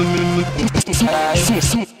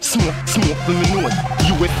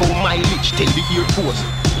 UFO mileage, tell the Air Force.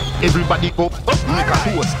 Everybody go up, make a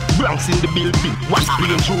horse. Blanks in the building, white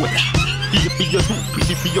Range Rover. Be for your do,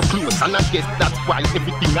 pretty for your clothes. And I guess that's why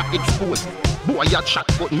everything I expose. Boy, I chat,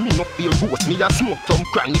 but me no feel ghost. Me a smoke some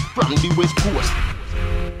chronic from the West Coast.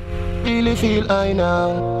 Really feel high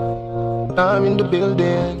now. I'm in the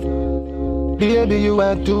building. Baby, you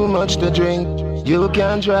had too much to drink. You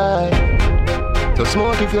can try. So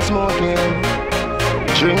smoke if you're smoking.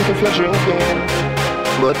 Drink if you're drinking.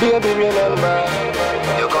 But baby, remember,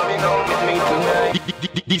 you're coming home with me tonight.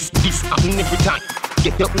 This happen every time.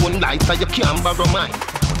 Get your own life so you can't borrow mine.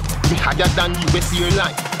 Me higher than US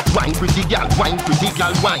airline. Wine pretty gal, wine.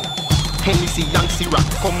 Hennessy and syrup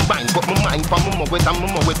combine. But my mind for my wet and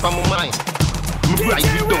my wet for my mind. Me bright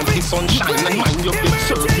without the sunshine. And mind you get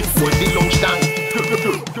served before the lunchtime.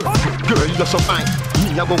 Girl, you're so fine.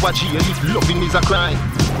 Me a go watch jail if loving is a crime.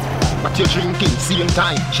 But you're drinking same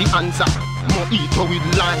time. She answer, more eat her with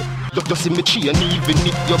lime. You see me chain even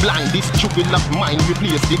if you're blind. This jewel of mine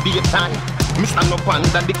replace the daytime. Me stand up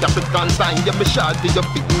under the Capricorn sign. You be short to your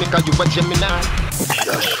feet, make you a Gemini.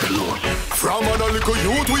 From a little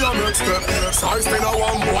youth we a mixtape. Size 10 a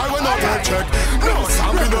one boy when I get check. No,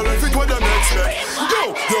 Sam we no left it with the next step.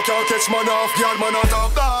 Yo, you can't catch man off guard, man a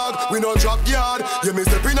top dog. We no drop yard. You me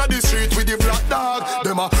step in the street with the black dog.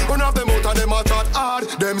 Them a run off them out and them a chat hard.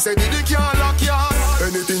 Them say the can't lock yard.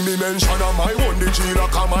 Anything me mention on my one, the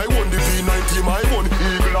G-Lock on my one, the V90 my one.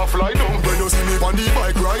 Eagle a fly down. When you see me on the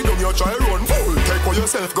bike ride down, you try run full. Take for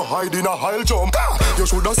yourself, go hide in a high jump. You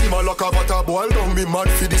shoulda see my lock of water boil down. Me mad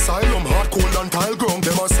for the asylum, hard cold and tile ground.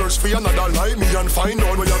 Them a search for another like me and find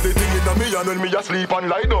out where you have the thing in a me and when me a sleep and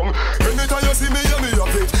lie down. Anytime you see me, you me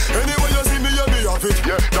have it. Anywhere you see me, you me have it.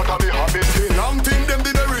 Yeah, that a me habit. The long thing, them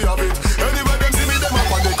the berry have it. Anywhere them see me, them a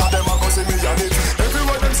panic and them a go see me and it.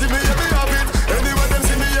 Everywhere them see me, you me have it. Anywhere them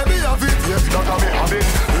see me, you me have it. Yeah, that a me habit.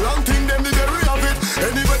 Long thing, them the berry have it.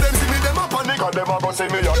 Anywhere them see me, them a panic and them a go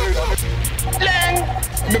see me and it.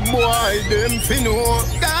 The boy them fi know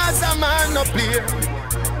Gaza man no play.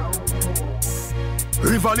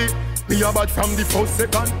 Revvy, me a bad from the first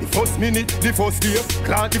second, the first minute, the first year.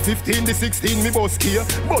 Clock the 15, the 16, me boss care.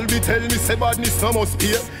 Bulby tell me say badness no must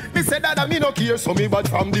pay. Me say that me no care, so me bad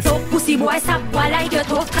from the first. Pussy boy stop while I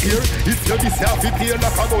get up. Here, if you this half it clear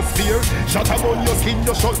like a bus fear. Shot a gun your skin,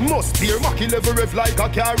 your shot must fear. Mackie level rev like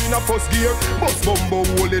a car in a first gear. Bus bumbo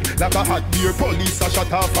hold it like a hot beer. Police a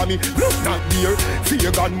shot off for me, look not dear.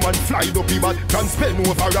 Fear gunman fly up the bat, can spend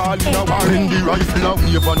overall in a war. In the rifle a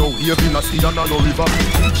wave and a wave in a sea and a no river.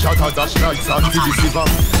 Shot a flashlights and to the silver.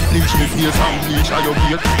 Bleach me face and bleach on your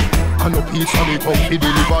gate. And no pizza me come to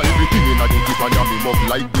deliver everything in a the dip and me mug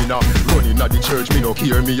like dinner. Running at the church, me no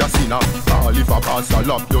care me a sinner. All if a pastor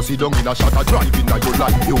lap, you sit down in a shot a driving a your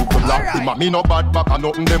life, you come lap him. Me no bad back and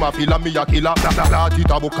nothing them a feel me a killer. That it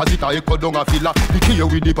a book cause it a echo down a filler. The key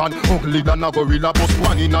with the pan, ugly than a gorilla. Bust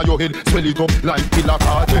one in a your head, swell it up like killer.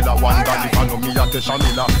 Cartel a one gun if I know me a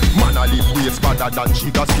Teshamila. Man a live waist badder than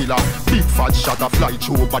Chica Skilla. Big fat shot a fly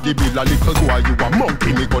through body bill. A little boy you a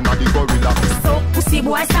monkey, me gonna the gorilla. So pussy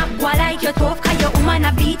boy stop like you tough. Cause your woman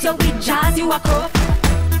a beat you with jazz, you a cuff.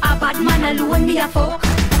 A bad man alone, me a fuck.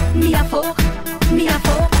 Me a fuck, me a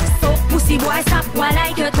fuck. So pussy boy stop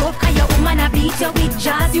like you tough. Cause your woman a beat you with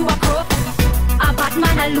jazz, you a cuff. A bad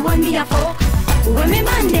man alone, me a fuck. When me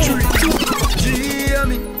man them hear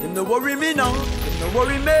me, them no worry me now. Them no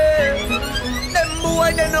worry me. Them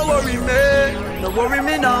boy, they no worry me. No worry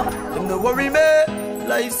me now. Them no worry me.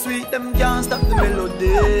 Life sweet, them can't stop the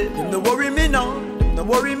melody. Them no worry me now. No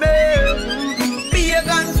worry me,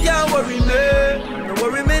 pagans can't worry me. No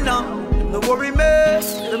worry me now, no worry me.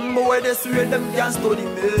 Them boy they swear them can't study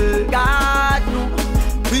me. God no,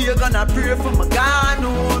 we gonna pray for my God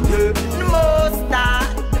no. The most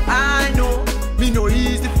I know, me no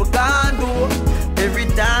easy for God no. Every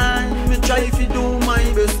time me try to do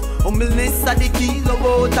my best. Humbleness are the keys of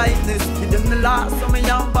all tightness. With them the last of me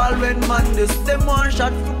young ball when madness. Them one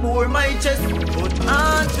shot to bore my chest. But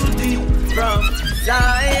on to thee from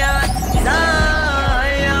Zion,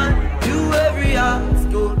 Zion. You every heart's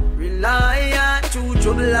good. Rely on to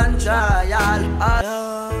trouble and trial.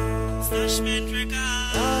 Stash metric.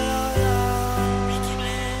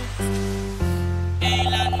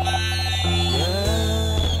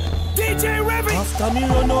 DJ Revvy. After me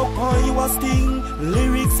run up on you a sting.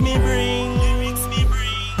 Lyrics me bring.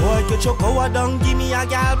 Boy get your power down, give me a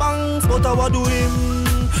gal bounce. But I what do him?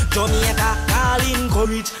 Jamaica calling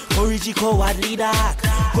courage. Courage he cowardly dark.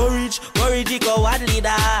 Courage he cowardly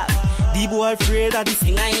dark. The boy afraid of this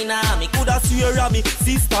thing I know. Me coulda swear at me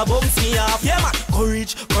sister bumps me off. Yeah man.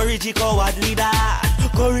 Courage he cowardly dark.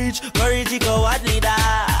 Courage he cowardly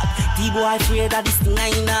dark. The boy afraid of this thing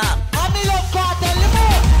I know. I'm in love cartel, you know.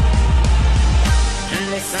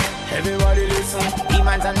 Listen, everybody listen.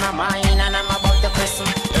 Demons on my mind and I'm about to christen.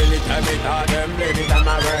 Anytime I talk them, anytime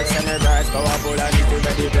I work, and the verse powerful and it will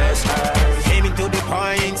be the best. Aiming to the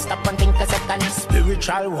point, stop and think a second.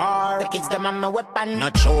 Spiritual war, the kids them on my weapon.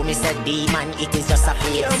 Not show me said demon, it is just a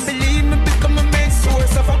face. Don't believe me, become a main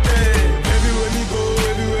source of a pain. Everywhere we go,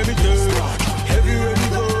 everywhere we go. Everywhere we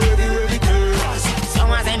go, everywhere we go.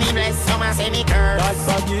 Someone say me bless, someone say me curse. God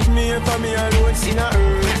forgive me if I'm me alone, sin a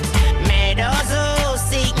earth. May those who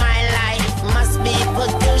seek my life must be put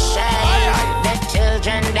to shame. The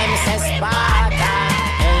children them say Sparta.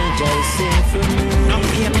 Angels sing for me. No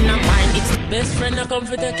fear me, no mind. It's best friend I come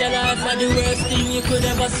for take your life and the worst thing you could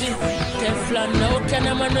ever see. Teflon, now can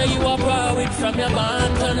a man know you are power with from your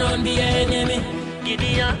band turn on the enemy.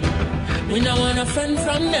 Gideon. We don't want a friend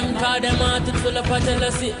from them, cause them heart is full of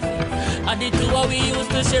jealousy. I did two what we used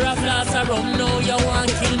to share a flask around. Now you want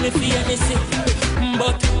to kill me for anything.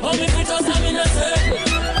 But how me fit us I'm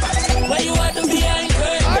innocent. Where you are to be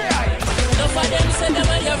anchored. Enough of them say them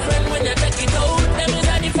are your friend. When you take it out, them is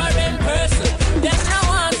a different person. Them now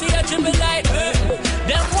want to see you dribble like burden.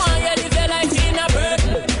 Them want you live your life in a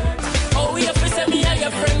burden. Oh, you have to say me are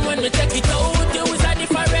your friend. When we take it out, you is a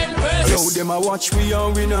different person. Yo, them a watch we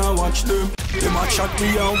and we not watch them. Them a chat we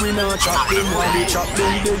and we not chat them. When they chat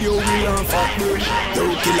them, they yo we and fuck them. Yo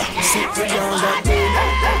killer, sit the ground at them.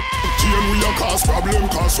 We a cause problem,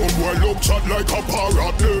 cause some boy love chat like a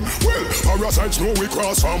problem. Well, parasites know we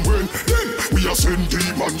cross and when then we a send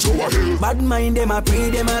demons over hell. Bad mind them a pray,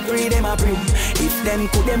 them a pray, them a pray. If them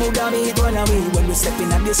could them would have made one away. When we step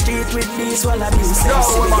in on the street with these wallabies, them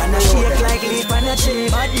say we gonna shake like leaf and a tree.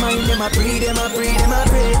 Bad mind them a pray, them a pray, them a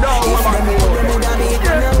pray. If them could them would have made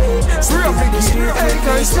one away. Step in on the street with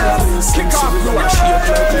these wallabies, them say we gonna shake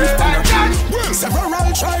like leaf and a tree. Well, several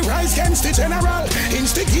try rise against the general.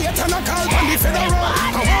 Instigate and a call on the federal.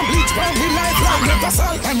 I want bleach from the life like the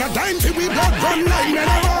basalt. And a dime for we blood run like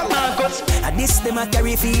mineral. At this them a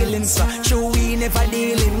carry feelings, true we never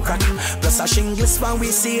deal in crack. Plus a shingles when we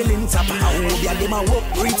sailing top. I hope ya them a walk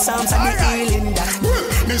read psalms and the healing that.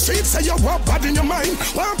 Well, me see it say you walk bad in your mind.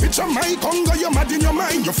 One picture my conga you mad in your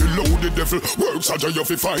mind. You feel low the devil, words are you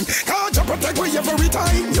feel fine. Can't you protect me every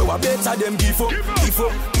time. You a better them give up, give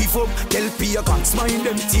up, give up. Tell P.A. can't mind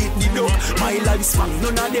them teeth the dog. My lifespan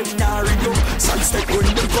none of them nah read up. Side step when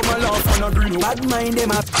them come along and agree. Bad mind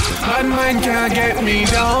them up. Bad mind can't get me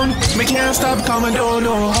down. Me can't stop job, come and don't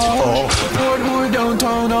know how. More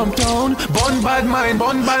downtown, uptown. Bun bad mind,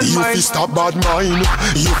 bun bad mind. You fi stop bad mind.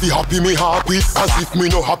 You fi happy me happy. As if me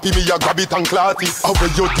no happy, me a grab it and clot it. How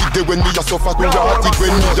you did there when me a suffer to rot it.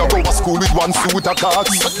 When me a go to school with one suit a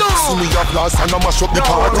khaki. See me a blast and a mash up the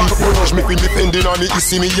party. Punish me for defending on me, you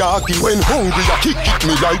see me yaki. When hungry a kick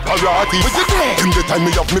me like karate. Them the time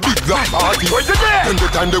me have me big black party. Them the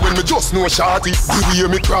time they when me just know shorty. The way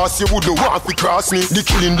me cross you wouldn't want to cross me. The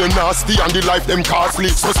killing them nasty and the life them costly.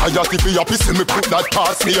 Society fi happy see me put that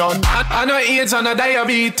past me on. I know AIDS and a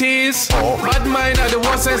diabetes. Bad mind are the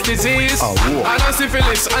worstest disease. I know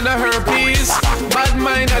syphilis and a herpes. Bad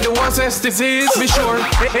mind are the worstest disease. Be sure,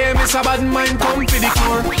 hey miss a bad mind come for the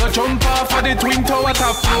cure. No jump off of the twin tower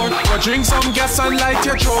top floor. Go drink some gas and light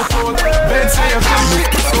your throat out. Bed say you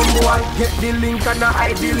feel. Some boy get the link and I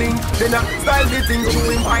hide the link. Then I style the thing to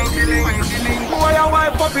find the link. Boy I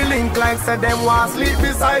wipe up the link like say them want sleep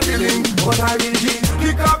beside the link. But I will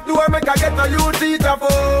kick up door make I get a youth teacher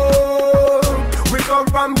phone. We come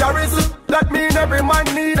from garrison, that mean every man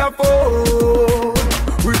need a phone.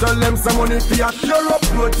 We tell them some money for your tear up,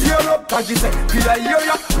 don't tear up. Cause she say, for your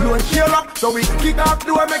ear up, don't tear up. So we kick off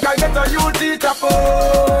door make I get a youth teacher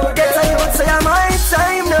phone. Get a youth say my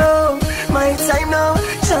time now. My time now,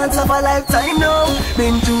 chance of a lifetime now.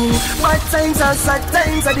 Been through bad times and sad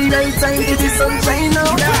times. At the right time, it is sunshine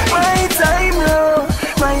now. My time now,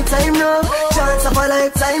 my time now. Chance of a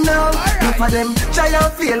lifetime now. If of them try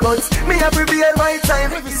and fail, but me a prevail my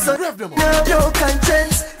time. So now, no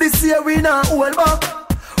conscience. This year we not hold back.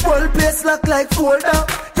 Whole place lock like folder.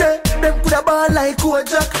 Yeah, them put a ball like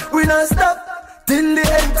Kojak. We not stop till the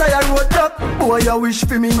entire road drop. Boy, I wish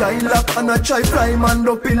for me 9 lakh and I try fly man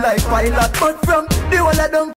up in like pilot. But from the whole I don't